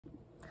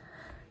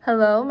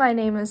Hello, my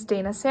name is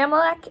Dana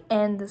Samolek,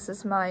 and this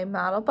is my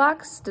model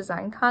box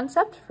design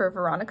concept for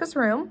Veronica's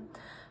room.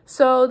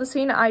 So the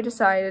scene I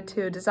decided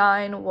to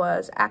design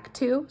was Act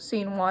 2,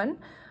 Scene 1,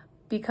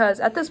 because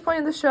at this point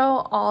in the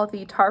show, all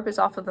the tarp is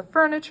off of the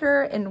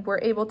furniture, and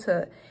we're able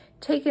to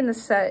take in the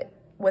set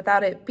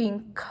without it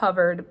being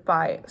covered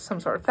by some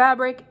sort of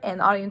fabric,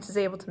 and the audience is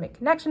able to make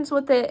connections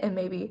with it and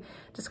maybe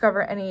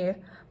discover any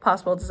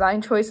possible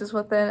design choices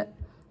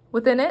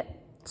within it.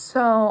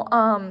 So,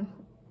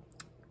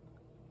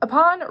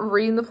 upon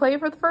reading the play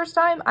for the first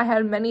time, I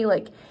had many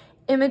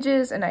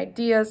images and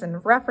ideas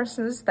and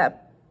references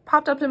that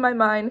popped up in my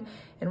mind,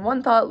 and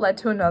one thought led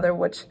to another,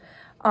 which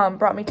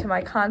brought me to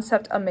my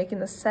concept of making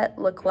the set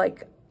look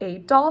like a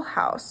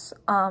dollhouse.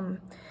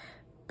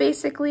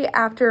 Basically,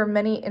 after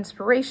many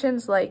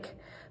inspirations, like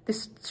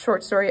this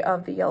short story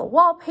of The Yellow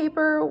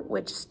Wallpaper,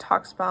 which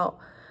talks about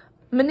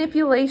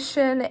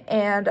manipulation,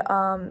 and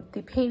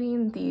the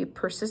painting The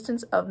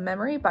Persistence of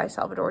Memory by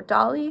Salvador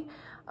Dali,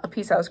 a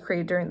piece that was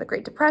created during the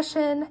Great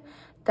Depression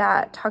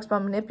that talks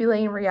about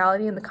manipulating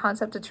reality and the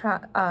concept of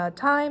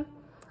time.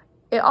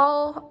 It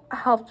all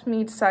helped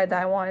me decide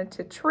that I wanted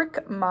to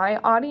trick my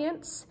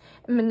audience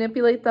and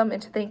manipulate them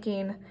into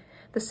thinking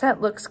the set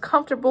looks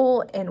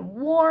comfortable and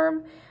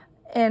warm,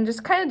 and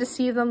just kind of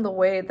deceive them the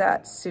way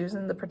that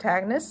Susan, the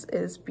protagonist,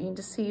 is being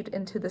deceived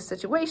into the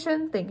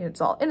situation, thinking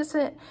it's all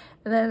innocent,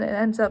 and then it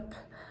ends up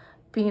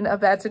being a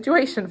bad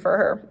situation for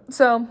her.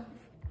 So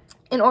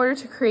in order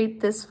to create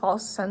this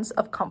false sense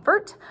of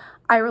comfort,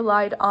 I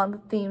relied on the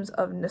themes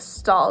of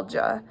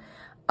nostalgia.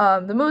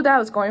 The mood that I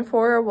was going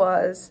for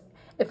was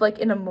if,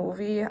 in a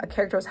movie, a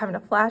character was having a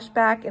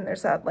flashback and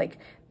there's that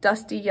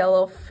dusty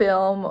yellow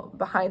film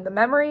behind the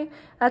memory.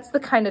 That's the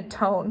kind of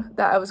tone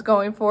that I was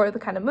going for, the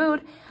kind of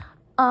mood.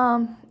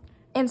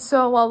 And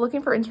so while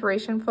looking for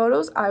inspiration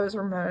photos, I was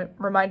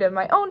reminded of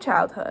my own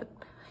childhood.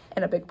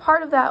 And a big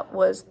part of that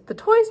was the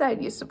toys I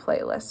used to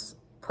play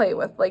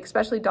with,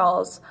 especially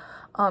dolls.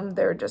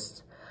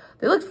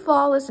 They looked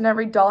flawless, and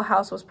every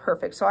dollhouse was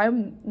perfect. So I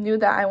knew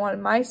that I wanted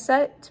my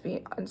set to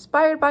be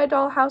inspired by a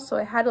dollhouse, so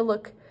I had to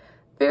look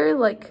very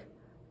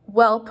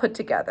well put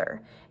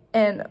together.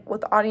 And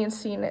with the audience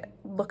seeing it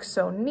look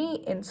so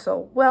neat and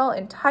so well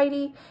and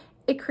tidy,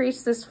 it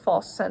creates this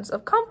false sense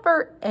of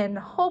comfort and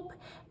hope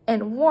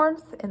and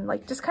warmth and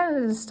just kind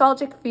of a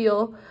nostalgic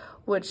feel,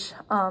 which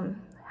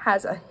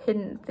has a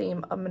hidden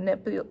theme of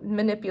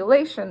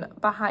manipulation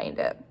behind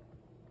it.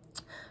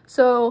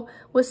 So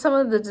with some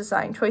of the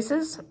design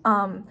choices,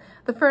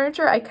 the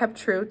furniture, I kept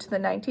true to the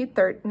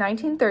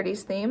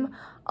 1930s theme.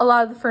 A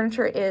lot of the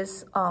furniture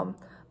is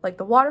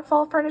the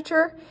waterfall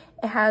furniture.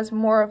 It has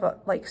more of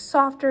a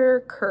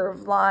softer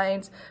curved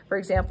lines. For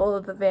example,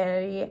 the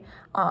vanity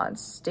on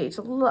stage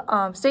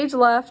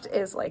left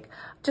is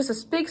just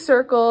a big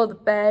circle, the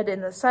bed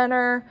in the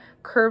center,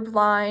 curved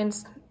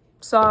lines,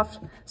 soft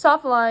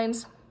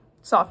lines,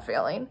 soft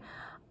feeling.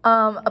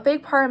 A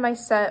big part of my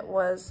set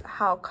was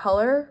how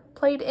color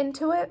played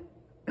into it.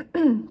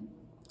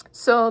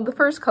 So the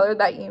first color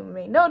that you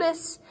may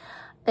notice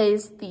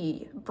is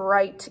the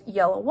bright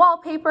yellow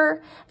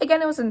wallpaper.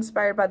 Again, it was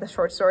inspired by the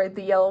short story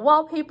The Yellow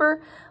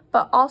Wallpaper,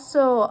 but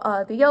also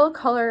the yellow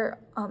color,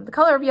 the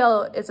color of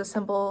yellow is a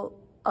symbol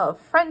of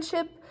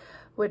friendship,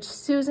 which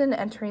Susan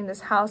entering this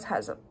house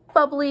has a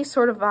bubbly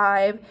sort of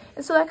vibe,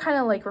 and so that kind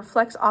of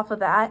reflects off of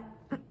that.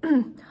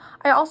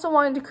 I also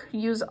wanted to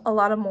use a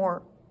lot of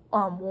more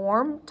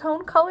warm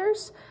tone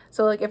colors.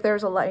 So if there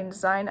was a lighting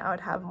design, I would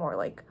have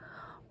more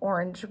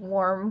orange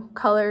warm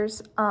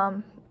colors.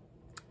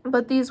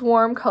 But these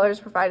warm colors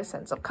provide a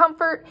sense of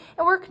comfort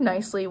and work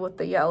nicely with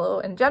the yellow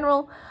in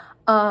general.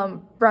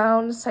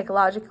 Brown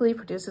psychologically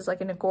produces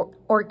an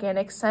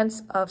organic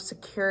sense of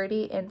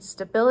security and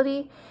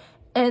stability.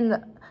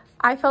 And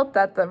I felt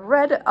that the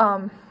red,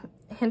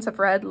 hints of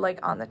red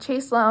on the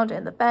chase lounge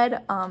and the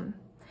bed,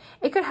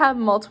 it could have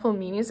multiple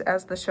meanings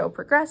as the show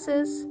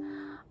progresses.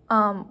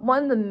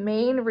 One of the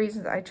main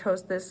reasons I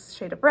chose this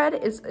shade of red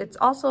is it's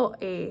also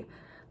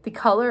the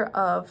color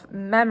of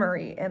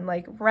memory and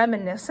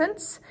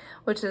reminiscence,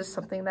 which is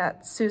something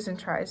that Susan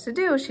tries to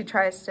do. She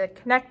tries to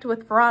connect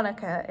with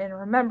Veronica and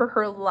remember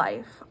her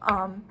life.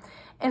 And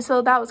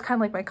so that was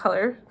kind of my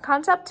color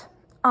concept.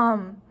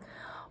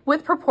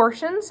 With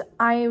proportions,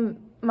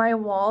 my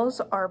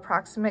walls are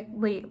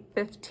approximately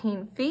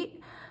 15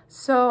 feet.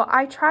 So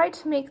I tried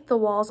to make the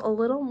walls a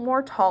little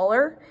more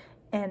taller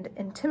and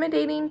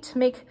intimidating to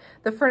make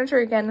the furniture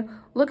again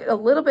look a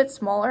little bit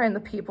smaller and the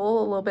people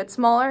a little bit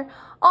smaller.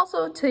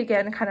 Also to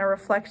again kind of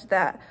reflect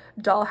that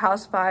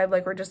dollhouse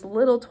vibe, we're just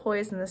little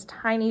toys in this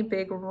tiny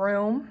big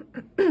room.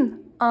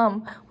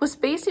 With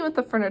spacing with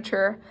the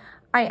furniture,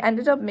 I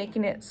ended up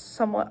making it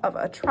somewhat of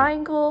a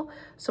triangle.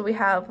 So we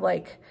have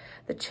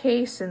the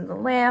chase and the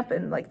lamp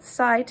and the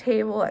side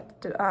table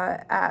at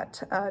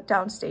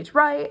downstage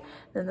right,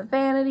 then the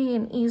vanity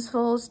and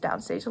easels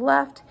downstage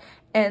left,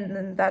 and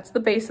then that's the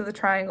base of the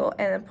triangle,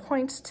 and it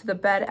points to the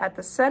bed at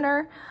the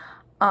center,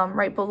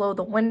 right below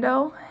the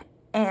window.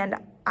 And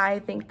I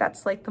think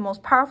that's the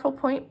most powerful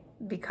point,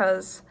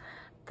 because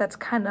that's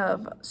kind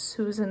of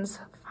Susan's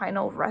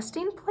final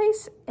resting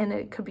place, and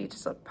it could be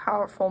just a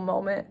powerful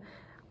moment.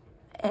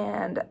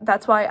 And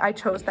that's why I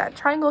chose that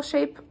triangle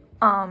shape.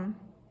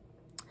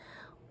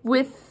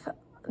 With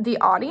the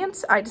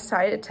audience, I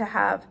decided to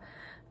have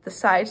the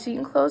sides seat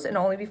enclosed and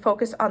only be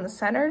focused on the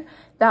center.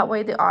 That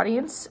way the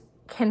audience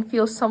can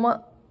feel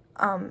somewhat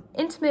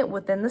intimate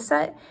within the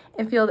set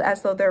and feel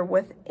as though they're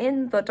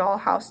within the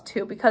dollhouse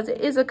too, because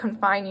it is a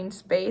confining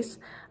space.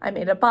 I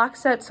made a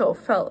box set, so it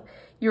felt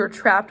you were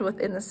trapped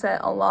within the set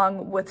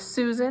along with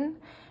Susan,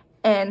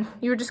 and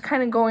you were just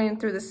kind of going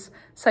through this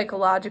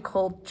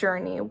psychological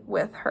journey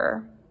with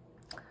her.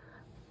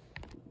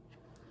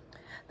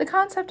 The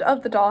concept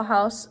of the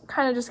dollhouse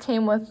kind of just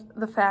came with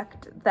the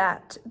fact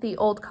that the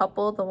old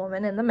couple, the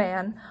woman and the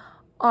man,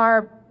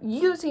 are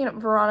using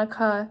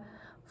Veronica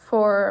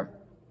for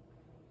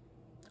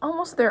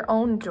almost their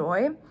own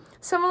joy,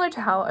 similar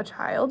to how a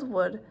child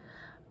would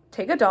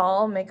take a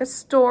doll, make a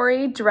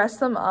story, dress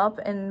them up,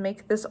 and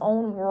make this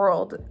own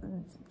world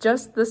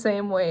just the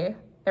same way.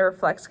 It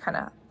reflects kind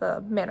of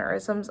the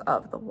mannerisms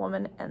of the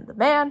woman and the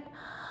man.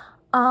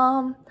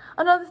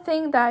 Another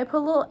thing that I put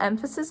a little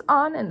emphasis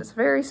on, and it's a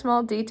very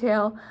small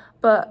detail,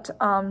 but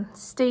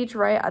stage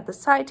right at the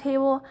side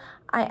table,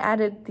 I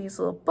added these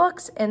little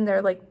books, and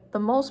they're like the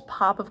most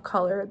pop of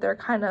color. They're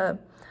kind of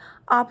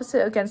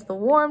opposite against the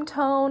warm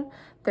tone.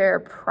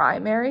 They're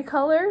primary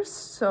colors,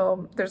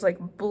 so there's like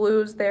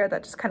blues there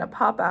that just kind of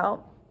pop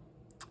out.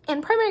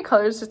 And primary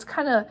colors just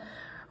kind of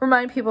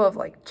remind people of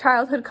like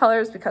childhood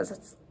colors because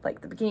it's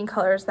like the beginning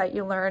colors that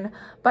you learn,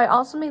 but I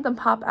also made them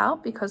pop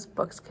out because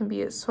books can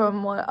be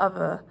somewhat of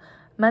a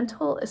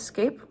mental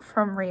escape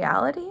from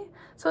reality.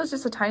 So it's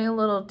just a tiny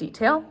little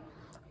detail.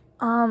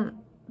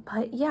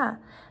 But yeah,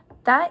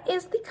 that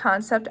is the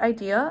concept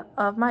idea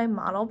of my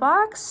model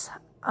box.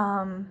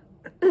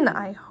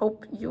 I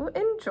hope you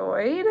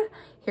enjoyed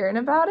hearing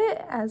about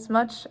it as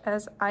much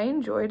as I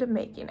enjoyed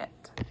making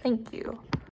it. Thank you.